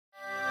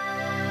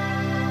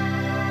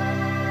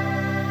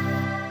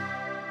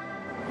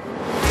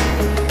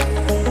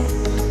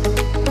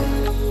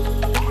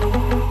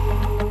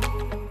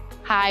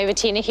Hi,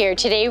 Bettina here.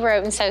 Today we're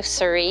out in South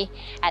Surrey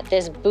at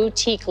this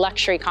boutique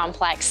luxury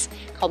complex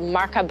called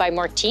Marca by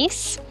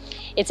Mortise.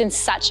 It's in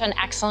such an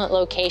excellent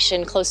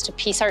location, close to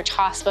Peace Arch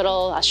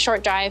Hospital, a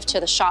short drive to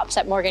the shops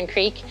at Morgan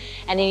Creek,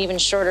 and an even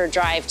shorter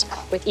drive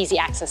with easy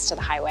access to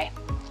the highway.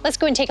 Let's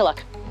go and take a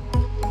look.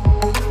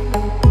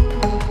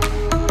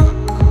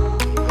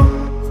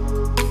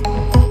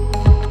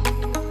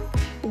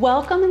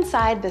 Welcome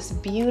inside this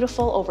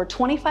beautiful over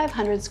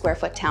 2,500 square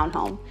foot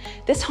townhome.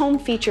 This home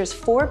features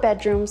 4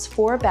 bedrooms,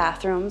 4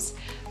 bathrooms,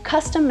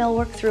 custom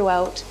millwork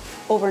throughout,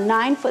 over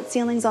 9-foot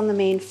ceilings on the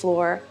main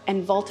floor,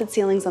 and vaulted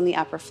ceilings on the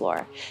upper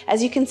floor.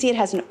 As you can see, it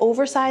has an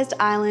oversized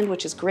island,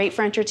 which is great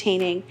for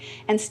entertaining,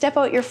 and step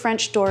out your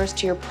French doors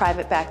to your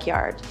private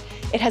backyard.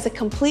 It has a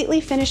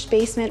completely finished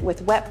basement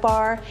with wet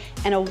bar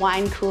and a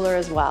wine cooler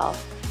as well.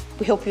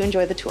 We hope you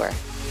enjoy the tour.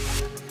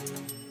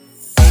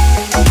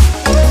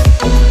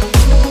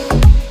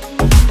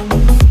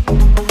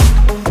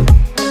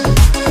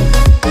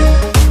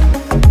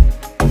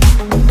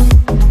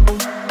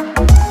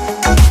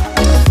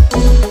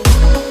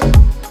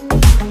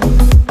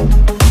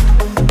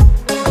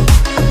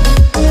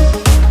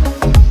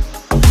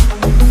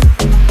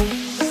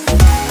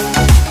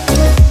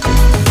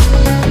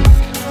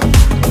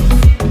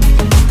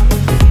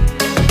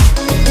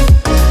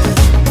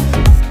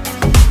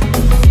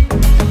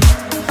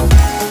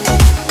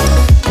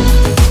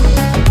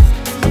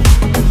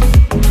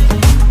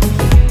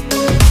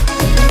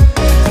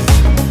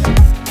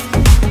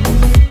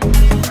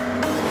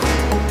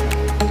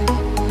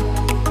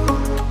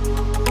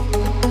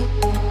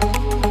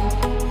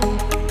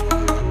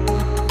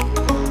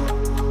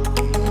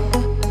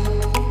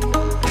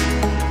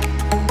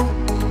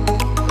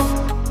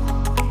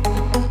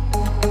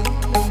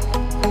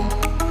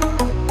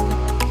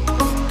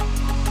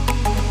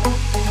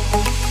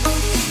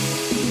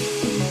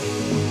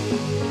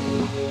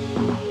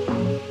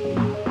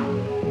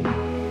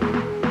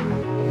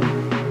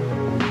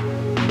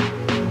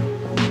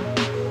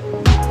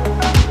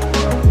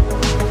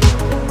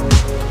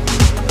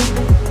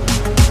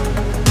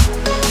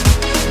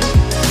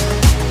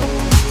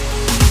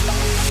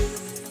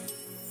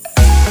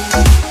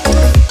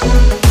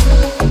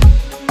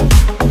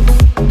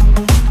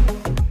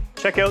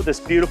 Check out this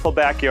beautiful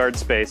backyard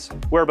space.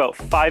 We're about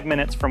 5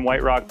 minutes from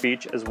White Rock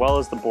Beach as well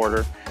as the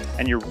border,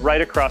 and you're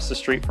right across the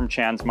street from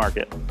Chan's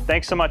Market.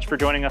 Thanks so much for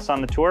joining us on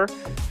the tour.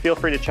 Feel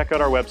free to check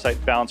out our website,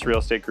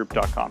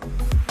 balancerealestategroup.com.